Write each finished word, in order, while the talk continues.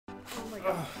my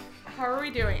god. How are we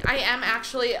doing? I am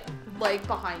actually, like,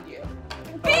 behind you.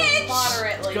 Bitch!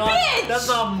 Moderately. God, Bitch! that's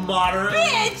not moderate.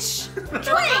 Bitch! Drink!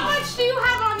 How much do you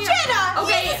have on your... Jennah!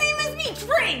 Okay. You're the same as me!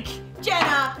 Drink!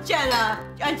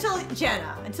 Jennah,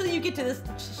 until you get to this...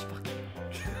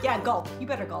 Yeah, gulp. You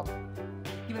better gulp.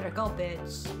 You better gulp,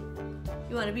 bitch.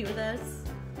 You want to be with us?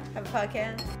 Have a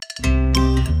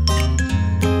podcast?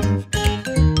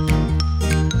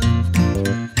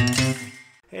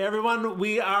 Hey everyone,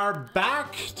 we are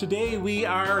back. Today we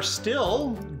are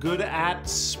still good at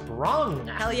Sprung.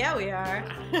 Hell yeah, we are.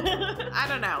 I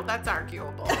don't know. That's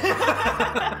arguable.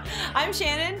 I'm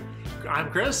Shannon. I'm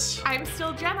Chris. I'm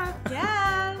still Jennah.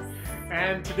 Yes.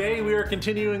 And today we are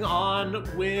continuing on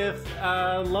with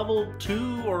level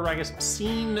 2, or I guess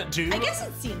scene 2. I guess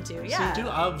it's scene 2, yeah. Scene 2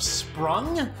 of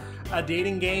Sprung, a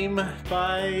dating game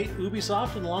by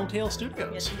Ubisoft and Longtail Studios.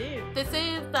 Yes, indeed. This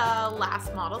is the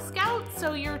last model scout,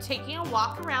 so you're taking a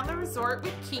walk around the resort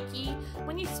with Kiki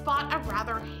when you spot a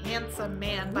rather handsome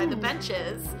man by the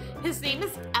benches. His name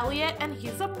is Elliot, and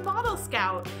he's a model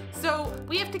scout. So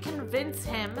we have to convince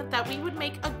him that we would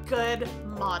make a good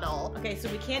model. Okay, so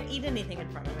we can't eat anything in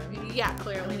front of him. Yeah,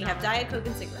 clearly And we not. have Diet Coke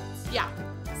and cigarettes. Yeah.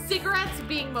 Cigarettes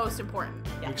being most important.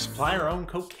 We supply our own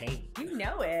cocaine. You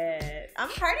know it. I'm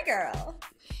a party girl.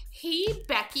 Hey,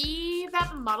 Becky,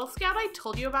 that model scout I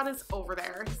told you about is over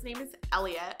there. His name is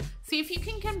Elliot. See if you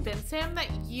can convince him that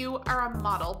you are a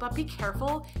model, but be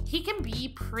careful. He can be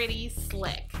pretty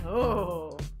slick.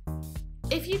 Oh.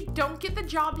 If you don't get the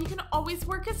job, you can always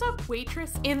work as a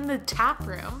waitress in the tap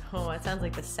room. Oh, that sounds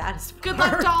like the saddest part. Good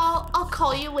luck, doll. I'll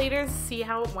call you later to see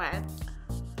how it went.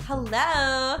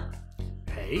 Hello.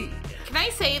 Hey. Can I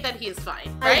say that he is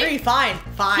fine, I right? agree. Fine.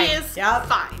 Fine. He is Yep.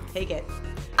 fine. Take it.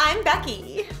 I'm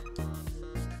Becky.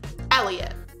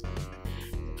 Elliot.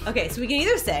 Okay, so we can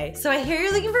either say, so I hear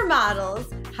you're looking for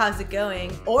models. How's it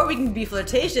going? Or we can be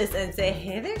flirtatious and say,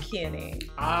 hey there,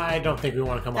 cutie. I don't think we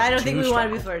want to come on I don't too think we strong. want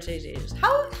to be flirtatious.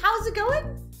 How's it going?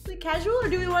 Is it casual, or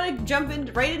do we want to jump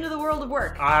in right into the world of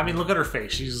work? I mean, look at her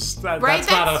face. She's Right? that's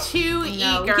not That's too eager.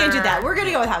 No, we can't do that. We're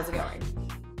gonna go with how's it going.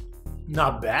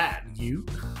 not bad. You?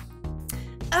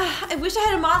 I wish I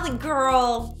had a modeling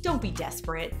girl. Don't be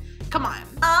desperate. Come on.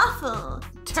 Awful.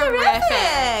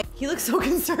 Terrific. He looks so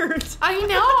concerned. I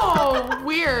know.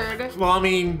 Weird. Well, I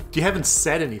mean, you haven't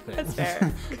said anything. That's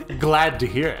fair. Glad to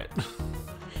hear it.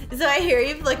 So I hear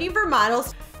you looking for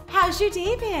models. How's your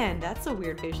day been? That's a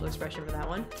weird facial expression for that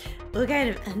one. What kind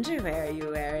of underwear are you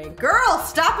wearing? Girl,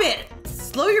 stop it!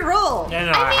 Slow your roll. No,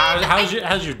 no, I mean,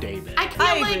 how's your day been? I feel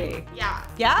I like, agree. yeah.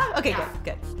 Yeah? Okay, Yeah.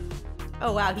 good.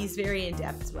 Oh wow, he's very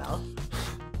in-depth as well.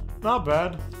 Not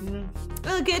bad.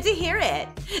 Well, good to hear it.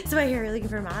 So I hear you're looking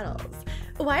for models.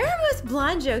 Why are most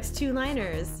blonde jokes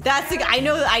two-liners? That's I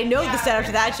know the setup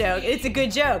to that joke. It's a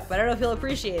good joke, but I don't know if he'll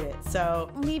appreciate it. So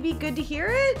maybe good to hear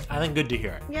it? I think good to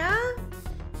hear it. Yeah?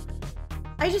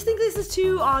 I just think this is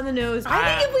too on the nose.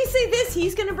 I think if we say this,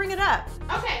 he's gonna bring it up.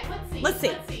 Okay, let's see. Let's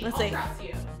see. I'll trust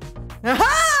you.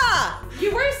 Aha!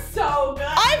 You were so good.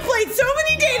 I played so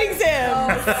many dating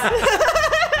sims!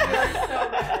 You were so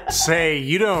good. Say,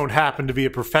 you don't happen to be a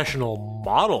professional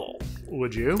model,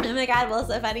 would you? Oh my god, well,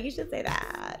 so funny you should say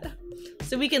that.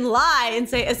 So we can lie and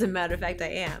say, as a matter of fact, I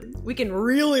am. We can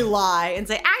really lie and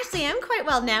say, actually, I'm quite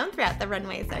well known throughout the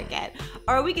runway circuit.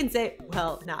 Or we can say,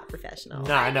 well, not professional.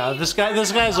 No, this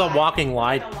guy's a walking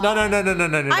lie. No.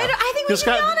 I think we should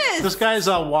be honest. This guy's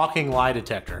a walking lie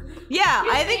detector. Yeah,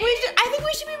 I think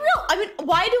we should be real. I mean,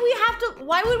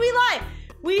 why would we lie?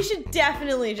 We should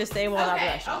definitely just say, well, not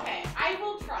professional. Okay. I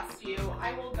will trust you.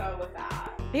 I will go with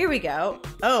that. Here we go.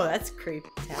 Oh, that's creepy.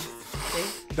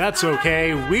 That's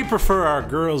okay. We prefer our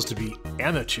girls to be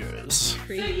amateurs.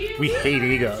 We hate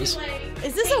egos.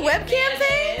 Is this a webcam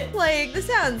thing? Like, this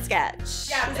sounds sketch.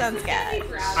 Yeah, this sounds sketch.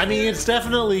 I mean, it's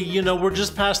definitely, we're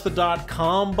just past the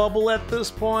 .com bubble at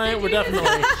this point. We're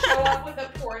definitely. Show up with a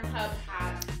Pornhub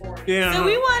hat for it. Yeah. So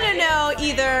we want to know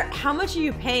either how much are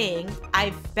you paying?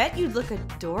 I bet you'd look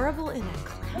adorable in a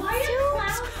clown Why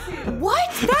suit. a clown suit?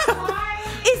 What?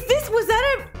 Was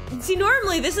that a? See,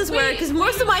 normally this is where, because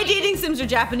most of my dating sims are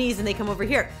Japanese and they come over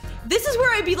here. This is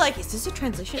where I'd be like, is this a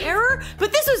translation error?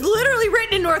 But this was literally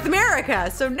written in North America,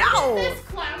 so no. Is this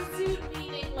clown suit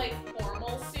meaning like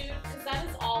formal suit? Because that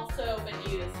has also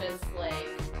been used as like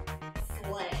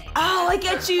slang. Oh, I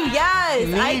get you.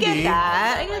 Yes, I get Maybe.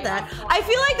 that. I get that. I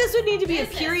feel like this would need to be a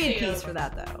Business period suit. piece for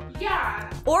that, though. Yeah.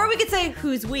 Or we could say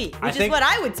who's we, which is think- what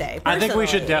I would say. I think we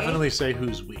should personally. definitely say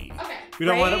who's we. Okay. We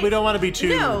don't want to. We don't want to be too.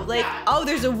 No, like, Yeah. oh,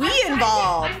 there's a we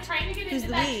involved. I'm trying to get Who's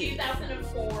into the that we?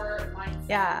 2004 mindset.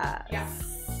 Yeah. Yeah.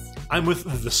 I'm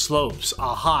with The Slopes,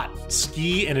 a hot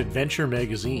ski and adventure Oh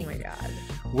magazine. my god.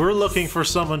 We're looking for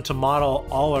someone to model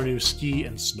all our new ski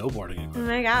and snowboarding Oh equipment.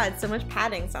 my god, so much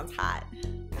padding sounds hot.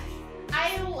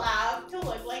 I love to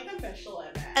look like a Michelin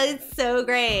Man. It's so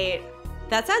great.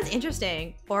 That sounds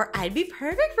interesting. Or I'd be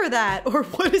perfect for that. Or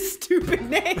what a stupid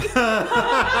name.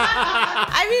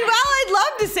 I mean, well, I'd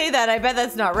love to say that. I bet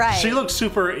that's not right. She looks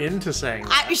super into saying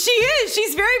that. She is.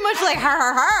 She's very much like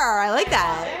her. I like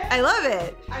that. I love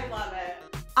it. I love it.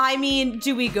 I mean,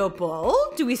 do we go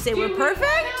bold? Do we say we're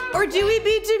perfect? Or do we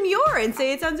be demure and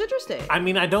say it sounds interesting? I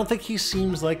mean, I don't think he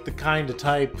seems like the kind of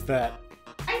type that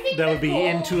would be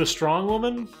into a strong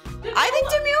woman. I think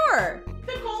demure.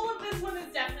 The goal of this one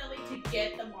is definitely to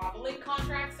get the modeling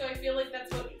contract, so I feel like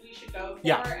that's what we should go for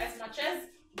as much as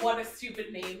what a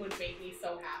stupid name would make me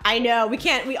so happy. I know,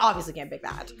 we obviously can't pick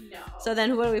that. No. So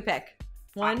then what do we pick?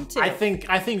 1, 2. I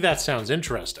think that sounds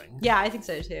interesting. Yeah, I think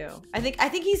so too. I think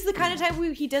he's the kind of type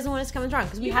he doesn't want us to come on strong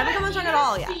because we haven't come on strong at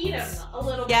all yet. Feed him a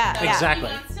little Yeah, bit. yeah. Exactly.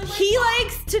 He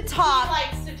likes to talk.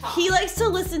 He likes to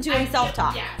listen to himself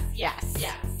talk. Yes.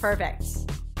 Perfect.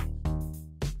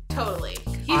 Totally.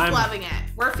 He's loving it.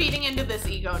 We're feeding into this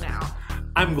ego now.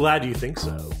 I'm glad you think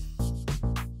so.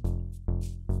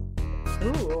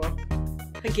 Ooh.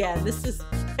 Again, this is.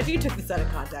 If you took this out of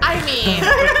context. I mean,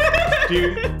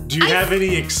 Do you have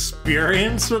any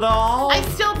experience at all? I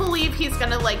still believe he's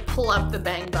gonna like pull up the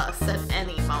bang bus at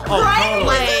any moment. Oh, right?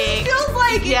 totally. It feels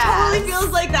like it totally feels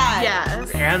like that.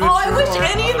 Yes. Amateur Oh, I wish or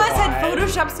any of us had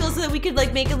otherwise. Photoshop skills so that we could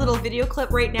like make a little video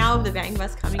clip right now of the bang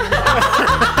bus coming in.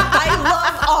 I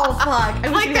love. Oh fuck! I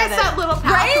wish Like we there's had that little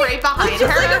path right behind just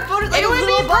her. like a photo, like it a would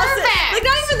little be bus. perfect. Like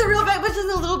not even the real bang bus, just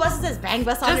a little bus that says bang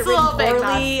bus on Just it. a little bang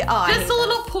poorly. bus. Oh, I Just hate a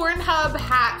little Pornhub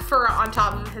hat for on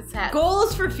top of his head.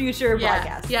 goals for future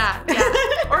broadcasts. Yeah.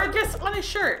 Or just on his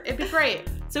shirt. It'd be great.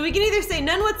 So we can either say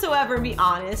none whatsoever and be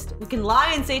honest. We can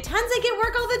lie and say tons. I get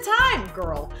work all the time,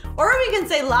 girl. Or we can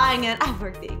say lying and I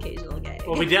work the occasional gig.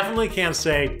 Well, we definitely can't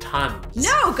say tons.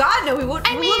 No, God, no, we won't.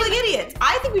 I We mean- look like idiots.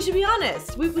 I think we should be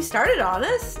honest. We started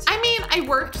honest. I mean, I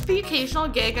worked the occasional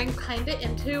gig. I'm kind of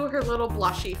into her little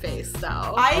blushy face, though.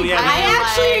 I yeah,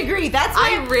 actually like- agree. That's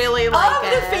I my, really like of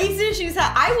it. the faces she's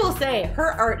had. I will say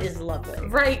her art is lovely.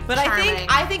 Right, But charming.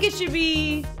 I think it should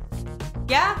be.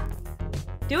 Yeah.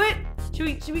 Do it. Should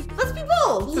we? Let's be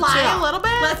bold. Lie a little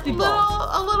bit. Let's be bold.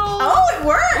 A little. Oh, it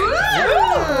worked.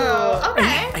 Ooh.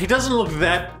 Okay. He doesn't look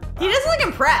that. He doesn't look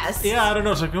impressed. Yeah, I don't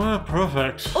know. It's like, oh,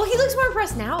 perfect. Oh, he looks more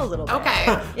impressed now a little bit. Okay.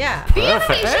 Yeah. The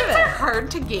Perfect. animations are hard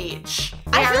to gauge.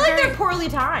 I feel like very- they're poorly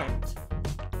timed.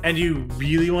 And you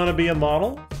really want to be a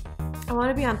model? I want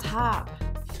to be on top.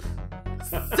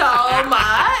 so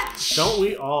much. Don't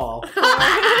we all?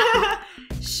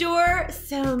 Sure,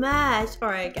 so much. Or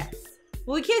I guess.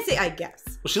 Well, we can't say I guess.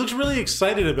 Well, she looks really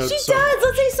excited about She so does. much.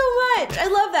 Let's say so much. I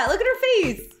love that. Look at her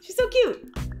face. She's so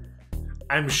cute.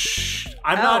 I'm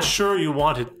Oh. not sure you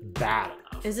want it bad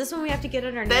enough. Is this when we have to get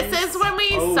on our This knees? is when we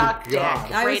Oh, suck dick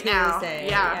God. I was right gonna now. say.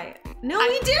 Yeah. No,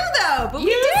 we do though. But we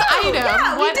Use do. item.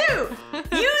 Yeah, What- we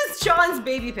do. Use Sean's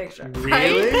baby picture.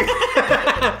 Really?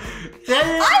 I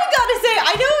gotta say,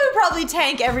 I know it would probably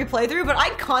tank every playthrough, but I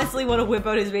constantly want to whip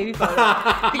out his baby photo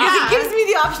because Yeah. it gives me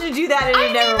the option to do that, and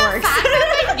it never the works. fact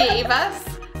that they gave us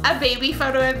a baby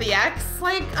photo of the ex,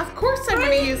 like, of course I'm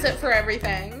gonna use it for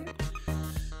everything.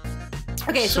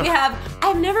 Okay, so we have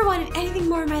I've never wanted anything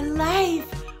more in my life,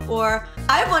 or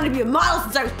I've wanted to be a model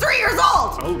since I was 3 years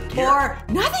old, Oh, dear. or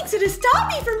nothing's gonna stop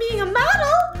me from being a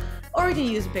model, or we can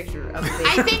use a picture of a baby.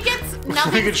 I think it's could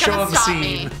nothing's show gonna the stop scene.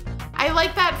 me. I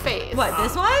like that face. What,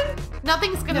 this one?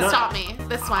 Nothing's gonna No. stop me.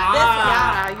 This one.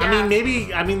 Ah, Yeah. I mean,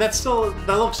 maybe. I mean, that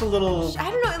looks a little. I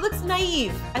don't know, it looks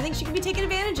naive. I think she can be taken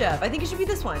advantage of. I think it should be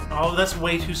this one. Oh, that's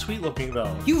way too sweet looking,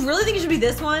 though. You really think it should be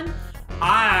this one?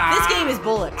 This game is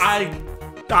bullocks.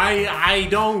 I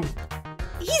don't.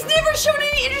 He's never shown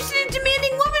any interest in a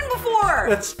demanding woman before.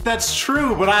 That's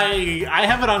true, but I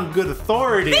have it on good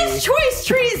authority. This choice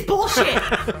tree is bullshit.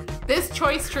 This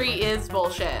choice tree is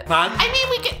bullshit. Not- I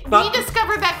mean, we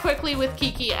discovered that quickly with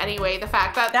Kiki anyway. The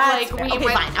fact that That's like fair. we Okay,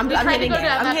 went, fine. I'm we tried to hitting go A.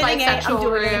 down I'm that hitting A. I'm bisexual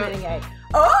doing it. I'm route. hitting A.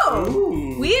 Oh!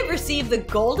 Ooh. We have received the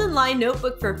Golden Line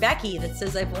notebook for Becky that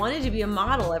says I've wanted to be a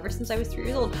model ever since I was 3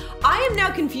 years old. I am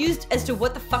now confused as to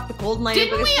what the fuck the Golden Line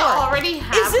Didn't notebook we is for. already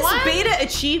have Is this one? beta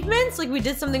achievements? Like we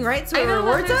did something right so I it don't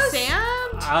rewards us?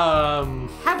 understand.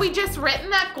 Have we just written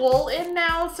that goal in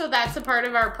now, so that's a part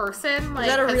of our person? Like,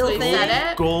 that a as real we thing?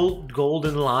 said it?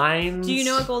 Golden lines. Do you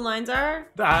know what Golden Lines are?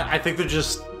 I think they're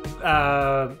just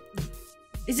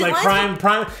Is it like lines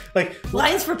prime like for,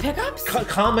 lines for pickups?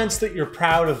 comments that you're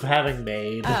proud of having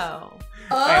made. Oh.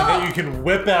 and then you can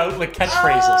whip out like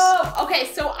catchphrases. Oh, okay.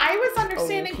 So I was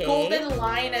understanding Okay. golden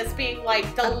line as being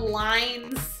like the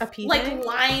lines, a pea like thing?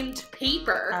 lined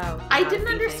paper. Oh, I not a didn't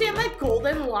pea understand thing. that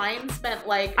golden lines meant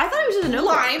like I thought it was just a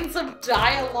notebook. lines of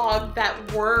dialogue that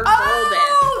were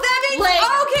Oh, that makes Like,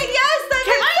 okay. Yes, that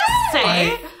golden. makes Can I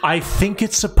sense. say I think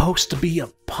it's supposed to be a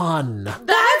pun.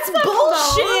 That's the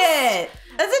bullshit.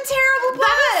 That's a terrible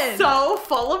pun. so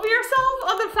full of yourself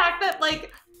on the fact that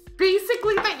like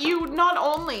basically that you not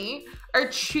only are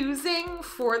choosing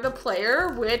for the player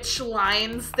which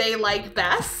lines they like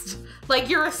best, like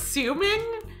you're assuming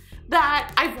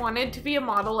that I've wanted to be a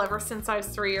model ever since I was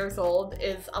 3 years old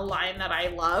is a line that I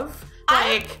love.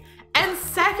 Like, and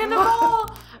second of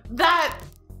all, that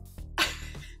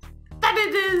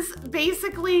it is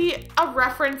basically a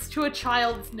reference to a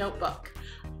child's notebook.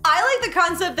 I like the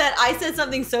concept that I said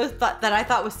something that I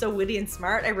thought was so witty and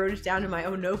smart. I wrote it down in my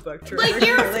own notebook to Like refer to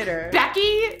you're later.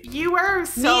 Becky, you are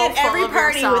so Me at full every of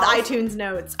party yourself. with iTunes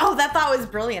notes. Oh, that thought was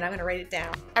brilliant. I'm gonna write it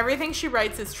down. Everything she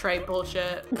writes is trite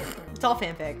bullshit. It's all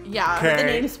fanfic. Yeah. Okay. The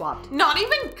name swapped. Not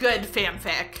even good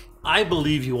fanfic. I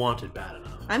believe you want it bad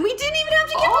enough. And we didn't even have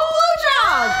to give him a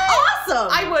blowjob. Awesome.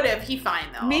 I would have. He fine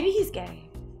though. Maybe he's gay.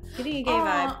 Getting a gay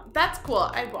vibe. That's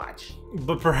cool. I'd watch.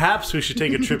 But perhaps we should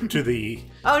take a trip to the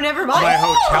Oh, never mind. my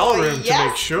hotel room to yes,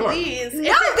 make sure. Please.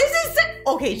 No, this is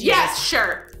okay. Jesus. Yes,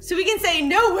 sure. So we can say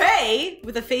no way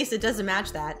with a face that doesn't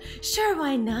match that. Sure,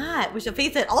 why not? With a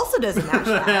face that also doesn't match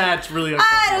that. That's really I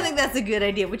uncomfortable. don't think that's a good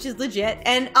idea, which is legit,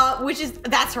 and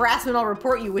that's harassment. I'll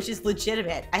report you, which is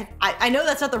legitimate. I know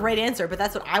that's not the right answer, but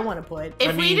that's what I want to put.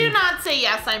 If we mean- do not say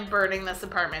yes, I'm burning this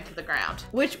apartment to the ground.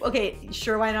 Which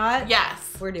sure, why not? Yes.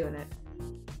 We're doing it.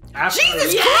 After-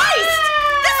 Jesus Yes! Christ!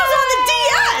 This was on the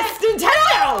DS,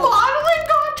 Nintendo. Modeling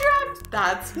contract.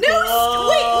 That's No,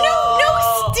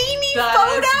 no steamy That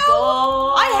photo. is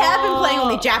bull. I have been playing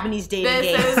only Japanese dating This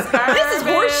games. is This is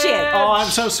horseshit. Oh, I'm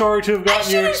so sorry to have I gotten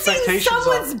should your have seen expectations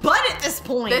someone's up. butt at this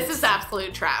point. This is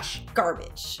absolute trash.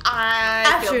 garbage. I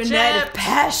After feel a night of chipped.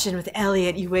 passion with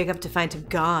Elliot, you wake up to find him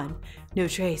gone. No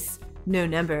trace, no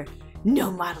number,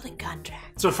 no modeling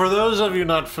contract. So for those of you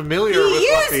not familiar He with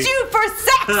what used the, you for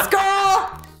sex,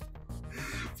 girl!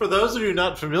 for those of you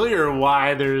not familiar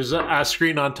why there's a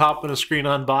screen on top and a screen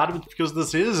on bottom, it's because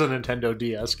this is a Nintendo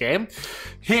DS game.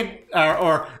 Hint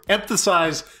or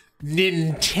emphasize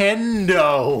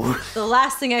Nintendo. The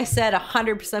last thing I said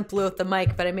 100% blew out the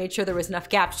mic, but I made sure there was enough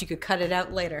gaps you could cut it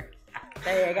out later.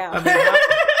 There you go. I mean,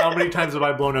 how many times have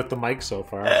I blown out the mic so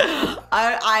far?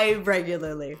 I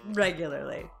regularly.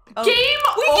 Oh, Game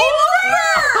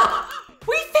over!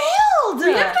 We failed!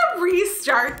 We have to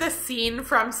restart the scene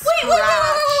from scratch.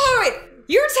 Wait.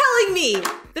 You're telling me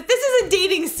that this is a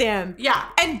dating sim Yeah.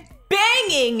 and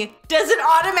banging doesn't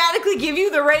automatically give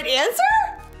you the right answer?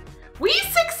 We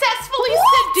successfully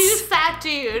What? seduced that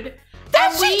dude.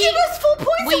 That and should give us full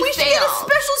points we and we should get a failed.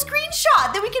 special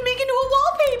screenshot that we can make into a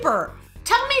wallpaper.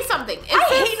 Tell me something. Is I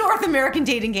this- hate North American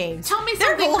dating games. Tell me They're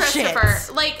something, bullshit.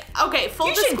 Christopher. Like, okay, full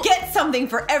You should disclosure. get something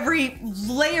for every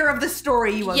layer of the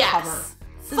story you uncover. Yes.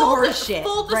 This is horse shit.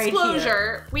 Full right here.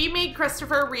 disclosure, we made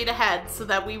Christopher read ahead so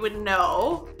that we would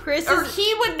know, Chris or is-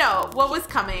 he would know what was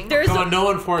coming. There's Come a- on, no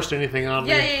one forced anything on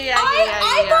me.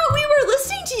 I thought we were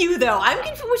listening to you though. I'm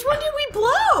confused. Which one did we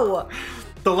blow?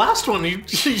 The last one, you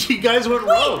guys went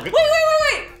rogue.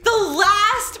 Wait. The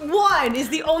last one is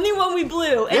the only one we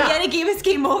blew, and Yeah. yet it gave us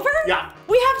game over? Yeah.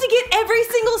 We have to get every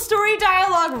single story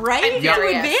dialogue right I'm to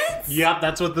furious. advance? Yep,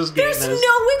 that's what this game There's is.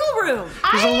 no wiggle room.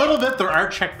 There's a little bit, there are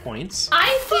checkpoints.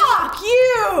 I feel Fuck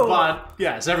you! But,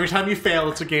 yes, every time you fail,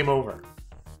 it's a game over.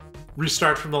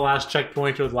 Restart from the last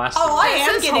checkpoint or the last... Oh, I This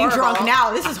am is getting drunk horrible.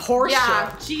 now. This is horseshit.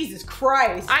 Yeah. Jesus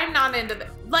Christ. I'm not into this.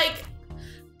 Like,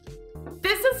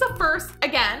 this is the first,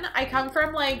 again, I come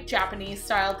from like Japanese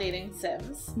style dating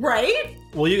sims. Right?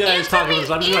 Well, you guys talk about this.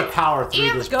 I'm just going to power through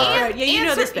and- this Go part. for it. Yeah, you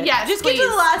know this bit. Yes, Just get to the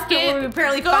please. last bit where we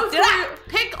apparently go fucked it through- up.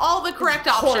 Pick all the correct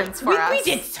options for us. We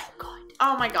did so good.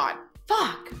 Oh my god.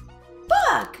 Fuck.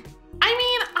 I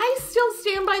mean, I still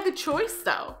stand by the choice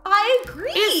though. I agree.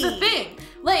 Is the thing.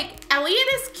 Like, Elliot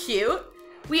is cute.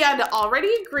 We had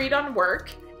already agreed on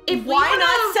work. If we Why would've-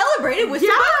 not celebrate it with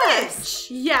Yes.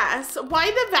 some Yes.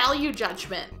 Why the value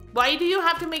judgment? Why do you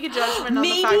have to make a judgment on the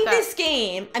Maybe fact that this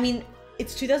game, I mean,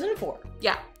 it's 2004.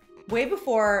 yeah. Way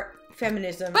before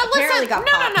feminism But apparently listen, got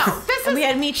no. popped. This and is we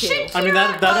had Me Too. shit I mean,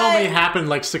 that But- only happened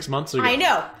like 6 months ago. I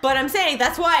know, but I'm saying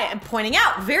that's why I'm pointing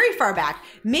out very far back.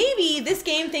 Maybe this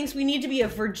game thinks we need to be a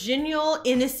virginal,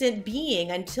 innocent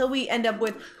being until we end up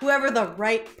with whoever the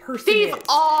right person They've is.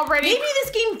 already Maybe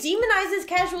this game demonizes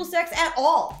casual sex at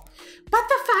all. But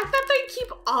the fact that they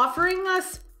keep offering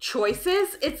us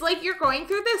choices, it's like you're going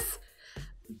through this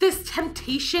this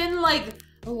temptation, like,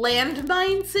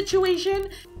 landmine situation.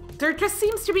 There just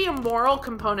seems to be a moral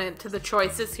component to the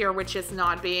choices here, which is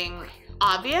not being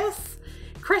obvious.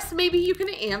 Chris, maybe you can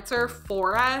answer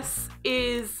for us.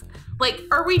 Is, like,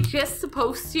 are we just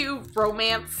supposed to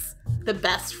romance the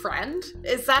best friend?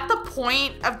 Is that the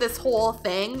point of this whole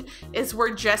thing? Is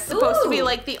we're just supposed to be,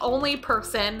 like, the only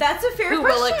person That's a fair who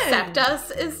question. will accept us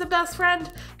is the best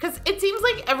friend? Because it seems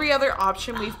like every other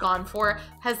option we've gone for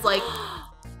has, like...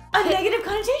 A negative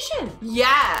connotation.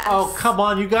 Yes. Oh, come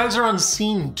on. You guys are on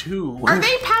scene 2. Are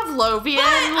they Pavlovian,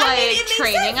 like, it makes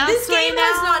training sense. us This right game now?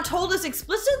 has not told us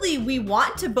explicitly we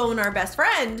want to bone our best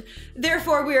friend.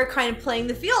 Therefore, we are kind of playing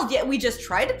the field. Yet we just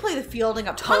tried to play the field and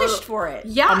got punished for it.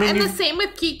 Yeah, I mean, and you- the same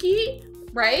with Kiki,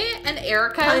 right? And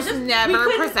Erica is Kind of. never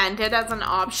We could- presented as an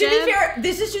option. To be fair,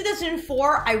 this is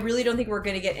 2004. I really don't think we're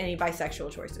going to get any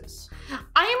bisexual choices.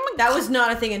 That was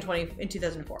not a thing in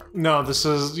 2004. No, this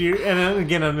is you. And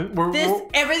again,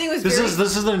 Everything was this very, is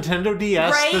the Nintendo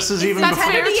DS. right. This is It's even That's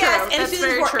before. very Nintendo DS, true. and That's in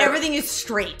very 2004, true. everything is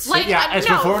straight. Like, Yeah, it's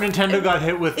no. before Nintendo got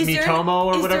hit with Mitomo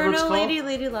or whatever it's called.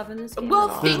 lady love in this game? Well,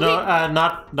 at all? There's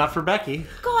no, not for Becky.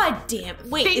 God damn.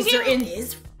 Wait, is there in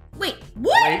his? Wait,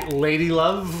 what? Lady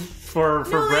love for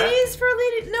No Brett. ladies for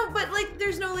lady. No, but like,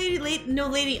 there's no lady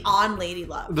on lady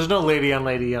love. There's no lady on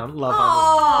love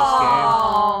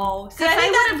Oh, Because so I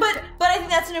I think but I think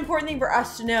that's an important thing for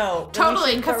us to know. when we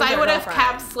Totally, should because flirt I with would our have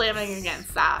girlfriends. kept slamming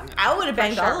against that. I would have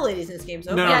banged sure. all the ladies in this game.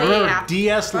 So on this game. No, Yeah, remember yeah.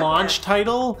 DS launch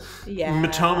title. yeah.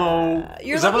 Mitomo.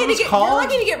 You're is that what lucky it to was get. called? You're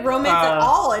lucky to get romance at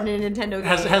all in a Nintendo game.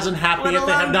 Hasn't happened Let yet.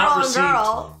 They have alone not girl and received.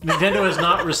 girl. Nintendo has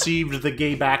not received the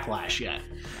gay backlash yet.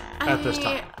 At this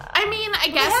time. I mean, I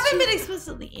They guess haven't been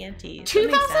explicitly anti. That makes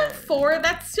sense. 2004,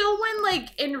 that's still when, like,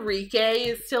 Enrique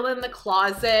is still in the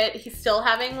clet. He's still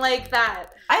having, like,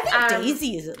 that. I think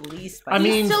Daisy is at least. I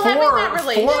mean, still having that for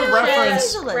relationship,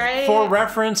 reference, right? for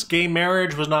reference, gay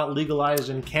marriage was not legalized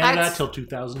in Canada That's- till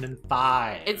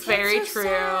 2005. It's very That's so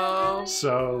true. sad.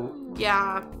 So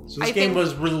Yeah. this I game think-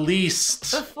 was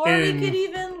released Before in. we could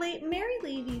even marry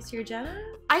ladies here, Jennah.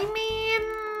 I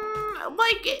mean,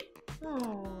 like,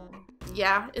 Oh.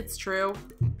 yeah, it's true.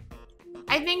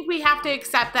 I think we have to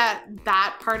accept that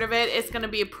that part of it is going to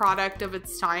be a product of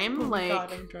its time. My like,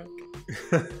 God, I'm drunk.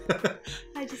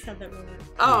 I just had that moment.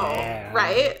 oh, Yeah.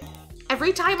 right?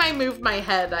 Every time I move my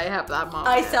head, I have that moment.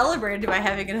 I celebrated by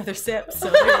having another sip, so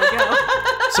there we go.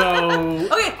 So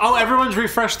Okay. Oh, everyone's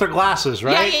refreshed their glasses,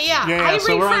 right? Yeah. I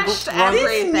so we're on- refreshed we're on- This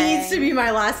everything. needs to be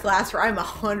my last glass, or I'm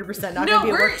 100% not no, going to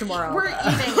be at we're work tomorrow. We're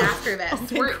eating after this. Oh,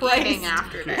 we're Christ. eating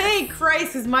after this. Hey, Christ,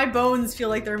 because my bones feel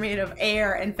like they're made of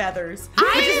air and feathers,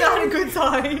 I- which is not a good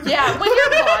sign. Yeah, when your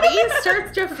body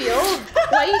starts to feel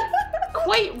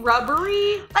quite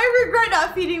rubbery. I regret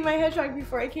not feeding my hedgehog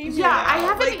before I came here. Yeah, now. I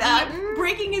haven't like that. eaten-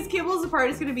 Breaking his kibbles apart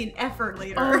is going to be an effort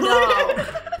later. Oh no.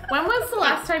 When was the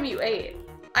last time you ate?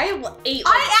 I ate.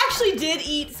 Like, I actually did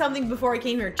eat something before I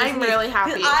came here. just I'm in case, really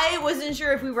happy. 'cause I wasn't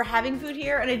sure if we were having food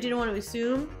here, and I didn't want to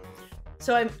assume.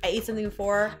 So I ate something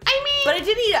before. But I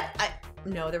did eat.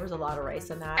 No, there was a lot of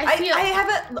rice in that. I feel- I have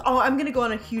a. Oh, I'm gonna go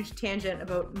on a huge tangent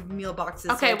about meal boxes. so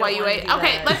I okay, don't while you wanna ate. do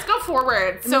Okay, that. let's go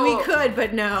forward. I mean, So we could,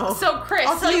 but no. So Chris,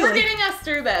 I'll tell you you were later. getting us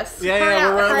through this. Yeah, Hurry yeah,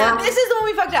 up, we're- hurry up. This is the one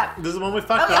we fucked up. This is the one we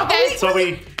fucked Okay, up. okay. So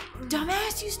we.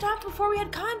 Dumbass, you stopped before we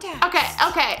had contact. Okay.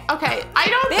 I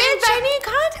don't Bitch, think I that. need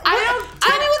contact. I don't-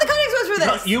 Tell me what the context was for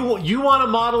this. You want a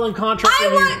model and contract, I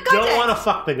and you want don't context. want to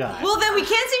fuck the guy. Well, then we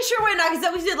can't say sure why not, because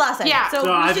that we did last time. Yeah. So,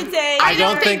 So we I- should say I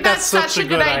don't think that's such a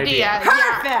good idea. Yeah.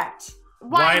 perfect.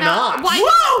 Why not? Why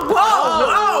Whoa,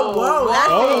 whoa, that's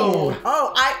Oh. it.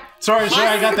 Oh, Sorry,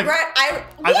 I got the. regret. I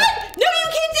What? got- No,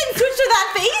 you didn't switch to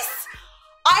that face.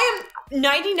 I am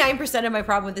 99% of my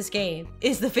problem with this game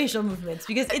is the facial movements,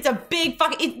 because it's a big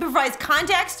fucking. It provides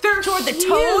context toward the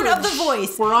tone of the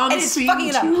voice. We're on and it's scene fucking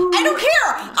it up. 2. I don't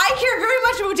care. I care very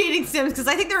much about dating sims because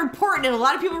I think they're important, and a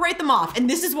lot of people write them off. And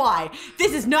this is why.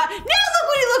 This is not. Now look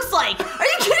what he looks like. Are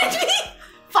you kidding me?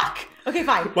 Fuck. Okay,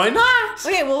 fine. Why not?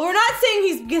 Okay, well, we're not saying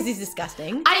he's because he's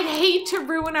disgusting. I'd hate to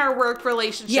ruin our work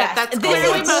relationship. Yes, That's this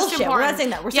clearly is most bullshit. important. We're not saying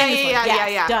that. We're saying this one. yeah.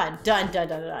 Yes,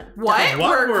 Done. What?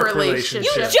 What work relationship? relationship?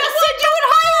 You just said you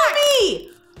would hire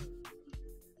me.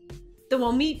 The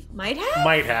one we might have.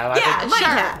 Might have. I Yeah, think- might Sure.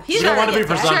 have. You don't want to be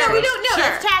presumptuous. No, we don't know. Sure.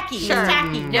 That's tacky. Sure. That's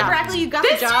tacky. Yeah. Never you got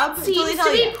This the job. dude until they seems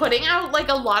tell to be you. putting out like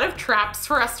a lot of traps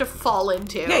for us to fall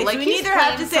into. Okay, like so we he's neither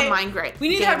have to playing say some mind great. We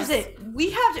neither have to say we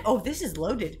have to. Oh, this is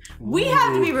loaded. We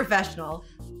have to be professional.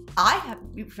 I have to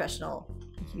be professional.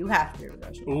 You have to be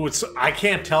professional. Ooh, I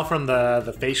can't tell from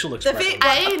the facial expression.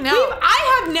 I know.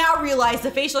 I have now realized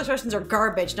the facial expressions are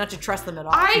garbage, not to trust them at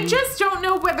all. I just don't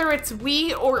know whether it's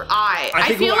we or I. I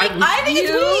think feel like I think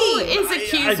it's we. is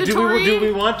accusatory. Do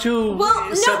we want to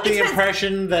set the because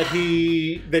impression that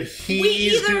he's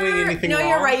doing anything wrong? No,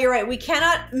 you're right. We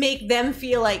cannot make them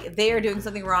feel like they are doing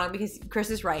something wrong because Chris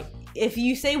is right. If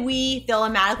you say we, they'll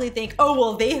automatically think, oh,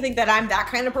 well, they think that I'm that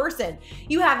kind of person.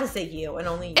 You have to say you and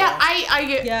only you. Yeah,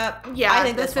 I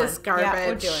think this is garbage. Yeah,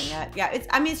 we're doing it. Yeah,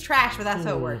 it's trash, but that's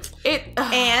how it works.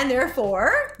 And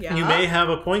therefore, you may have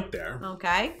a point there.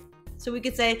 Okay. So we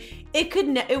could say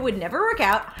it would never work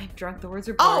out. I'm drunk. The words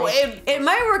are boring. Oh, it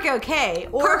might work okay,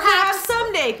 or perhaps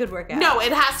someday it could work out. No,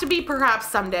 it has to be perhaps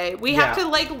someday. We have to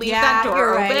leave that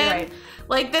door open. You're right.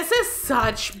 Like, this is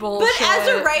such bullshit. But as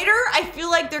a writer, I feel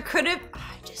like there could have.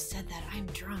 I just said that I'm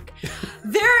drunk.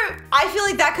 I feel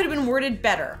like that could have been worded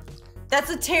better. That's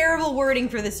a terrible wording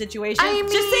for this situation. I mean,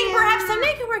 just saying perhaps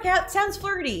someday could work out sounds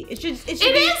flirty. It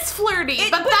is flirty,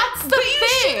 but that's the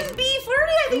thing. You shouldn't be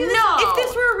flirty. I think if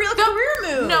this were a real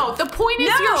career move. No, the point is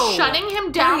you're shutting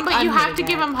him down, but you have to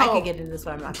give him hope. I could get into this,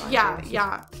 but I'm not going to.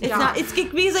 Yeah. It's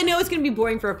because I know it's going to be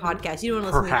boring for a podcast. You don't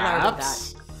want to listen to me about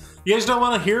that. You guys don't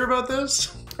want to hear about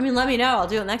this? I mean, let me know. I'll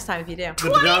do it next time if you do.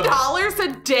 $20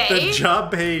 a day? The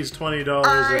job pays $20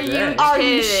 a day. Are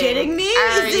you shitting me?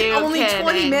 Is it only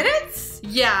 20 minutes?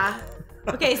 Yeah.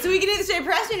 Okay, so we can either say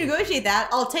press me to negotiate that.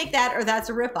 I'll take that, or that's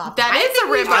a ripoff. That is a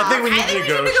ripoff. I think we need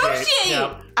to negotiate.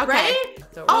 Yeah. Okay. Right?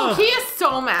 Oh, he is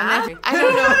so mad. I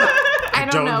don't know. I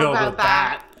don't know about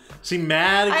that. See,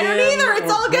 mad again? I don't either.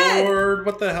 It's all good. Bored?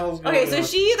 What the hell's going on? Okay, so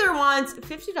she either wants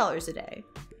 $50 a day,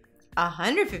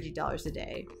 $150 a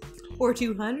day, or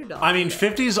 $200. I mean,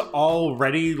 50 is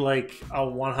already like a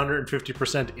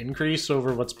 150% increase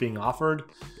over what's being offered.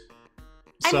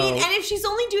 So, I mean, and if she's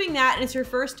only doing that and it's her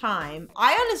first time,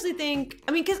 I honestly think,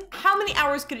 because how many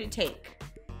hours could it take?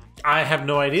 I have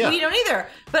no idea. We don't either.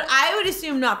 But I would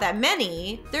assume not that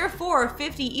many. Therefore,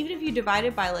 50, even if you divide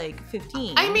it by like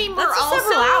 15. I mean, we're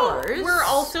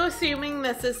also assuming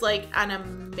this is like an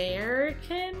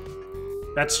American.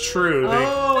 That's true.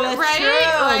 That's right?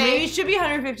 true. Like, maybe it should be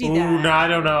 150 then. Ooh, no, I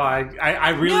don't know. I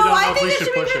really don't know if we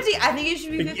should push it. I think it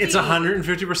should be 50. It's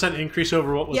 150% increase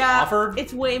over what was offered.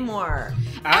 It's way more.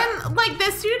 And like,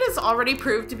 this dude is already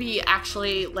proved to be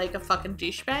actually like a fucking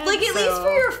douchebag. Like, at least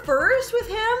for your first with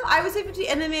him, I would say 50,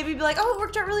 and then maybe be like, oh, it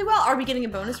worked out really well. Are we getting a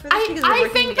bonus for this because we're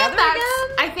working together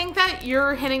again? I think that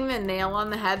you're hitting the nail on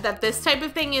the head, that this type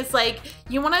of thing is like,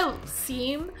 you want to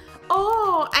seem,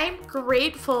 oh, I'm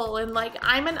grateful and like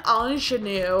I'm an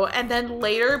ingenue, and then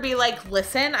later be like,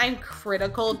 listen, I'm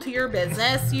critical to your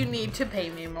business. You need to pay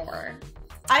me more.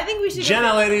 I think we should.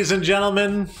 Jennah, ladies and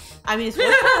gentlemen. I mean, it's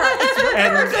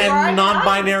and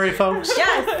non-binary folks.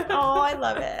 Yes. Oh, I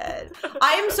love it.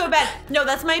 I am so bad. No,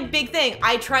 that's my big thing.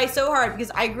 I try so hard because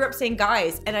I grew up saying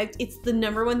guys, and it's the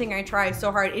 #1 thing I try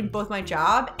so hard in both my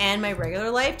job and my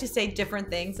regular life to say different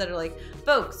things that are like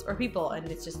folks or people, and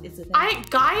it's a thing.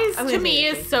 Guys to me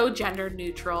is so gender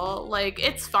neutral. Like,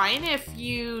 it's fine if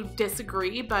you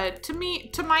disagree, but to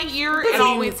my ear, it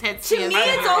always hits to me.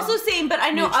 It's also same, but I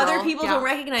know other people don't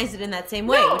recognize it in that same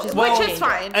way, which is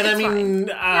fine. And I mean,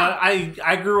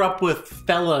 I grew up with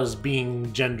fellas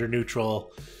being gender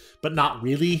neutral, but not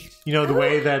really. You know, the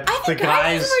way that the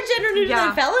guys are more gender neutral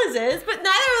than fellas is, but neither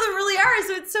of them really are,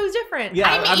 so it's so different.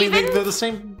 Yeah, I mean they're the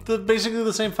same. They're basically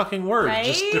the same fucking word, right?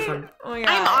 Just different. Oh my God.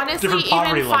 I'm honestly even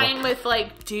fine level. with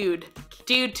like dude.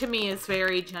 Dude to me is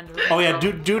very gender neutral. Oh yeah,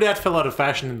 dude that fell out of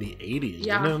fashion in the 80s.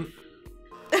 Yeah. Didn't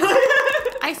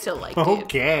it? I still like dude.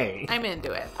 Okay. I'm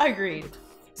into it. Agreed.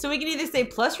 So we can either say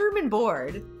plus room and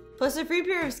board, plus a free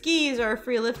pair of skis, or a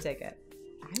free lift ticket.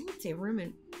 I would say room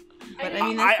and. But I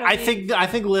mean, I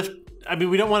think lift. I mean,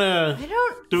 we don't want to.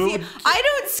 I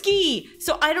don't ski,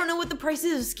 so I don't know what the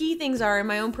prices of ski things are in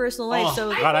my own personal life. Oh,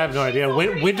 so God, I have no idea.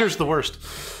 Winter's the worst.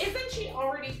 Isn't she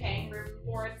already paying room and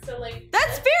board? So like.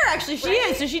 That's fair, actually. She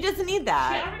is, so she doesn't need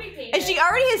that. She already paid. And she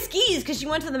already has skis because she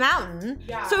went to the mountain.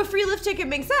 Yeah. So a free lift ticket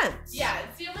makes sense. Yeah,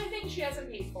 it's the only thing she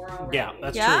hasn't paid for already. Yeah,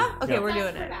 that's true. Yeah. Okay, we're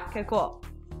That's doing it. that. Okay, cool.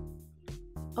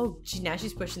 Oh, now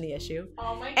she's pushing the issue.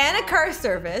 Oh my God. And a car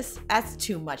service. That's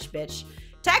too much, bitch.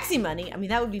 Taxi money. I mean,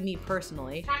 that would be me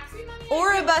personally. Taxi money.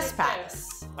 Or a bus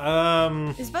pass.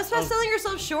 Is bus pass selling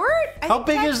yourself short? How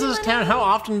big is this town? How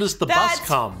often does the bus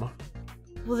come?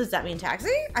 Well, does that mean taxi?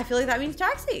 I feel like that means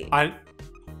taxi. I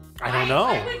don't know.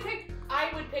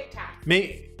 I would pick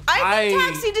taxi. I think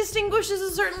taxi distinguishes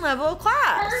a certain level of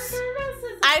class. Car service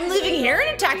is I'm living here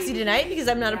in a taxi tonight because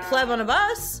I'm not a pleb on a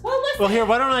bus. Well, listen. Well, here,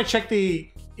 why don't I check the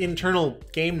internal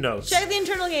game notes. Check the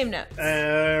internal game notes. Is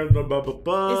it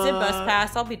bus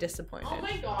pass? I'll be disappointed. Oh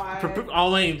my god.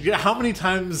 Oh wait, how many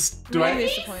times do I'll be I?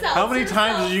 disappointed. How many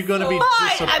times are you going to be Fine,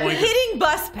 disappointed? I'm hitting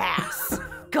bus pass.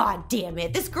 God damn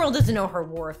it. This girl doesn't know her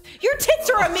worth. Your tits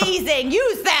are amazing.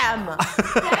 Use them.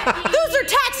 Those are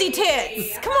taxi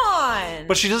tits. Come on.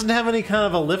 But she doesn't have any kind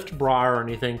of a lift bra or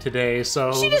anything today,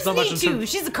 so She there's doesn't not much need to.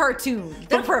 She's a cartoon.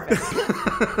 They're perfect.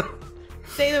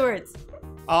 Say the words.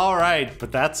 All right,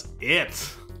 but that's it.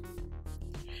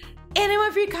 And I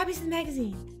want free copies of the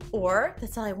magazine. Or,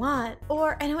 that's all I want.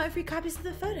 Or, and I want free copies of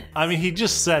the photos. I mean, he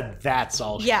just said that's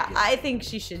all she Yeah, gets. I think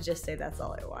she should just say that's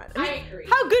all I want. I agree.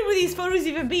 How good would these photos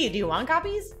even be? Do you want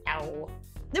copies? No.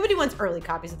 Nobody wants early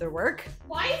copies of their work.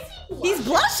 Why is he He's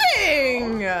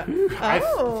blushing!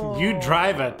 Oh. You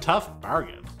drive a tough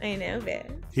bargain. I know, babe.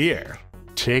 Here,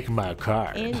 take my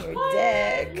card. And your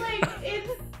dick. Like, it's...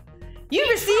 You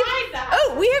received... tried that.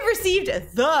 Oh, we have received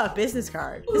the business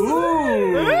card.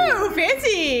 Ooh, Ooh,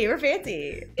 fancy. We're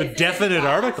fancy. the definite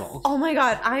article. Oh my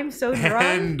god, I'm so drunk.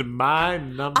 And my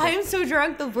number. I'm so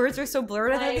drunk, the words are so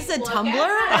blurred. I thought this said Like, Tumblr. look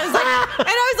at And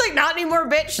I was like, not anymore,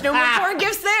 bitch. No more foreign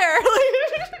gifts there.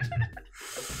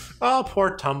 Oh,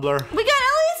 poor Tumblr. We got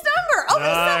Ellie's number. Oh,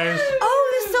 Nice.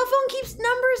 the cell phone keeps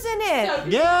numbers in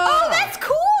it. Yeah. Oh, that's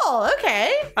cool.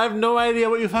 Okay. I have no idea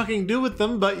what you fucking do with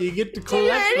them, but you get to Do you do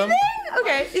collect them. anything?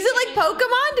 Okay. Is it like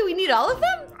Pokemon? Do we need all of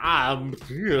them?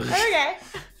 Okay.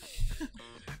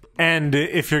 And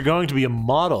if you're going to be a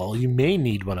model, you may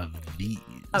need one of these.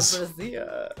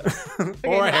 brassiere.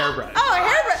 Or a hairbrush. Oh, a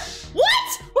hairbrush.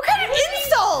 What? What kind of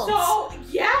insult? So,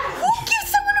 yeah. Who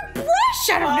gives someone a brush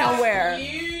out of nowhere?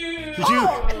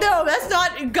 Oh, no, that's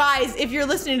not. Guys, if you're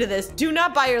listening to this, do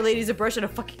not buy your ladies a brush out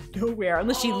of fucking nowhere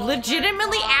unless she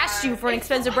legitimately asked you for an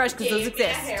expensive brush because those Gave me a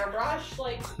exist. hairbrush,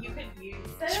 like, you could use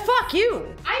this. Fuck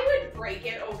you. I would break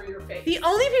it over your face. The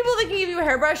only people that can give you a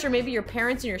hairbrush are maybe your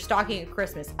parents and your stocking at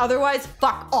Christmas. Otherwise,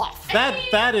 fuck off.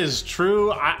 That is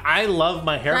true. I love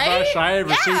my hairbrush. Right? I have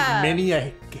received Yeah. many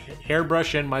a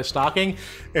hairbrush in my stocking.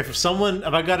 If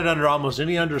I got it under almost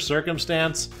any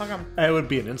circumstance, Fuck 'em. it would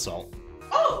be an insult.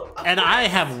 Oh, of And course. I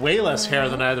have way less hair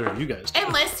than either of you guys do.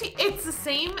 It's the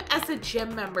same as a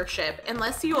gym membership.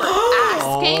 Unless you are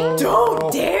asking.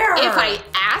 Don't dare. If I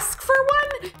ask for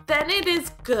one, then it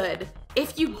is good.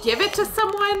 If you give it to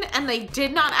someone and they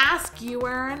did not ask, you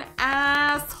are an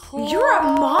asshole. You're a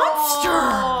monster.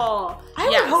 I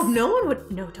Yes. would hope no one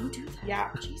would. No, don't do that. Yeah.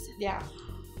 Jesus. Yeah.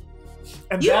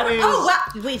 And You that is oh,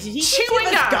 wow. Wait, did he just Chewing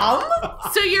give us gum. gum?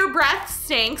 So your breath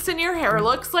stinks and your hair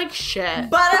looks like shit.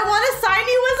 But I want to sign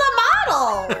you as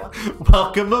a model.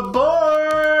 welcome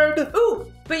aboard.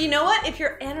 Ooh, but you know what? If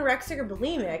you're anorexic or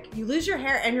bulimic, you lose your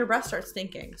hair and your breath starts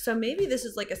stinking. So maybe this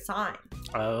is like a sign.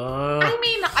 I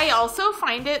mean, I also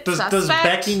find it suspect. Does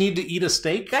Becky need to eat a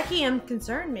steak? Becky, I'm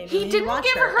concerned. Maybe He we need didn't to watch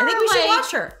give her. her, I think we should like-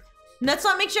 watch her. And let's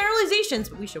not make generalizations,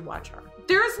 but we should watch her.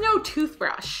 There's no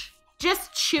toothbrush.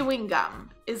 Just chewing gum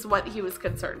is what he was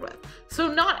concerned with. So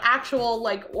not actual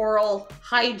like oral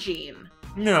hygiene.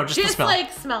 No, just the Just smell. like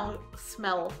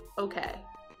smell okay.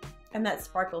 And that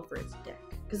sparkle for its dick.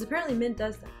 Because apparently mint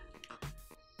does that.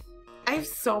 I have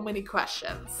so many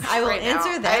questions. I will right now.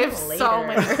 answer them I have so later.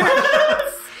 many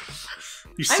questions.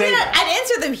 You I say mean, that. I'd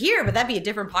answer them here, but that'd be a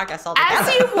different podcast altogether.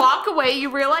 As you walk away, you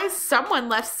realize someone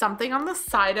left something on the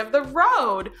side of the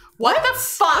road. What the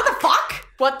fuck? What the fuck?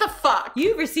 What the fuck?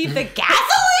 You received the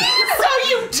gasoline? So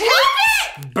you took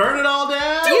it? Burn it all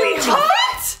down. Do we took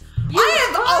it?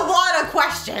 I have a lot of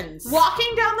questions.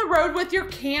 Walking down the road with your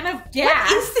can of gas.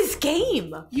 What is this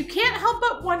game? You can't help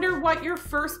but wonder what your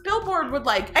first billboard would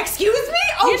like. Excuse me?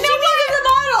 Oh, You know she needed the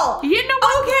model. You know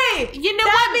what? Okay. You know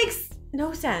that what? makes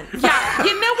no sense. Yeah,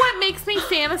 you know what makes me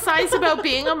fantasize about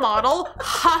being a model?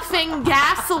 Huffing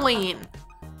gasoline.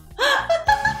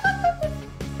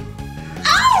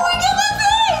 Oh, we did the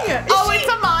thing! It's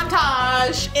a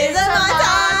montage. It's a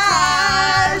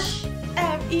montage.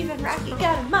 And even Rocky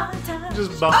got a montage.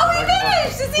 Just bump Oh, it we back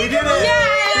and finished! forth. We did it!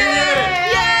 We did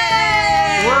it!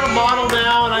 Yay! We're a model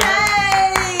now, and I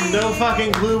have Yay! no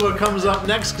fucking clue what comes up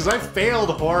next because I failed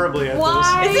horribly at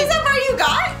Why? Is this number you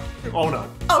got? this. Oh no.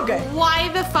 Oh, good. Why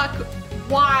the fuck?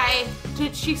 Why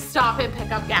did she stop and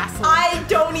pick up gasoline? I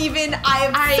don't even. I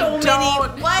have so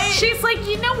many. What? She's like,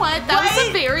 you know what? That was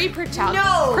a What? very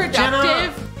No.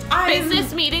 productive I'm-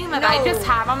 business meeting that I no. just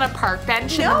had on a park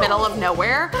bench in No. the middle of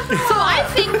nowhere. So I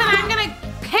think that I'm gonna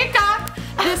pick up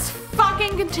this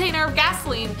fucking container of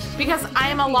gasoline because I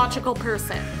am a logical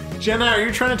person. Jennah, are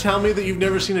you trying to tell me that you've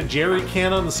never seen a jerry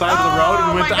can on the side of the road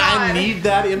and Oh went, my I God. need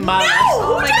that in my life? No!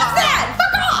 Who my does God. that?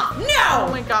 Fuck off! No!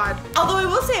 Oh my god. Although I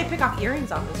will say I pick off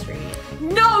earrings off the street.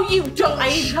 No, you don't.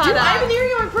 Shut up. I have an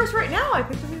earring in my purse right now. I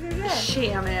picked them the other day.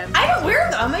 Shannon. I don't wear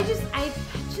them. I just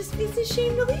it's a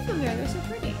shame to leave them there. They're so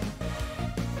pretty.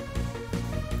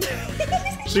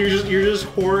 So you're just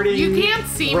hoarding. You can't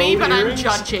see me, but earrings?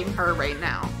 I'm judging her right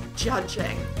now.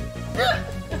 Judging.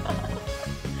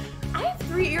 I have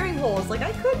 3 earring holes. Like,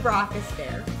 I could rock a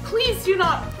spare. Please do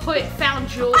not put found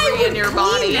jewelry in your body. I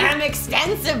would clean them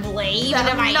extensively, even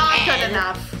if I not can. good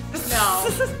enough. No.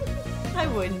 I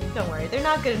wouldn't. Don't worry. They're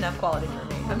not good enough quality for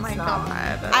me. Oh my god.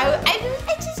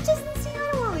 I just doesn't seem.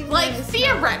 I don't want to leave them Like, in the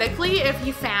theoretically, if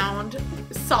you found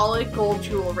solid gold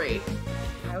jewelry,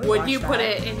 snow. would watch you put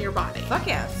that. it in your body? Fuck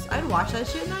yes. I'd wash that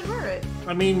shit and I'd wear it.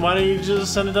 I mean, why don't you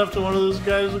just send it up to one of those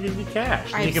guys who'll give you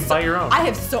cash? And you can buy your own. I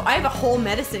have a whole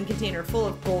medicine container full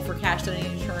of gold for cash that I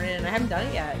need to turn in, and I haven't done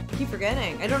it yet. I keep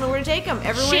forgetting. I don't know where to take them.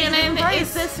 Everyone Shannon,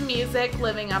 is this music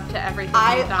living up to everything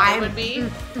you thought it would be?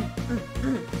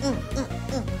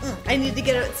 I need to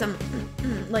get out some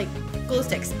like glow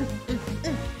sticks.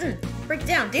 Break it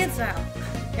down, dance style.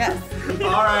 Yes.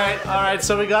 All right.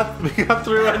 So we got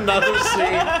through another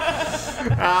scene.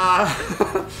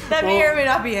 That may or may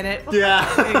not be in it. Yeah,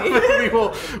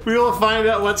 we will find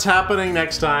out what's happening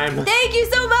next time. Thank you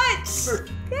so much.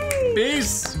 Yay.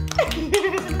 Peace.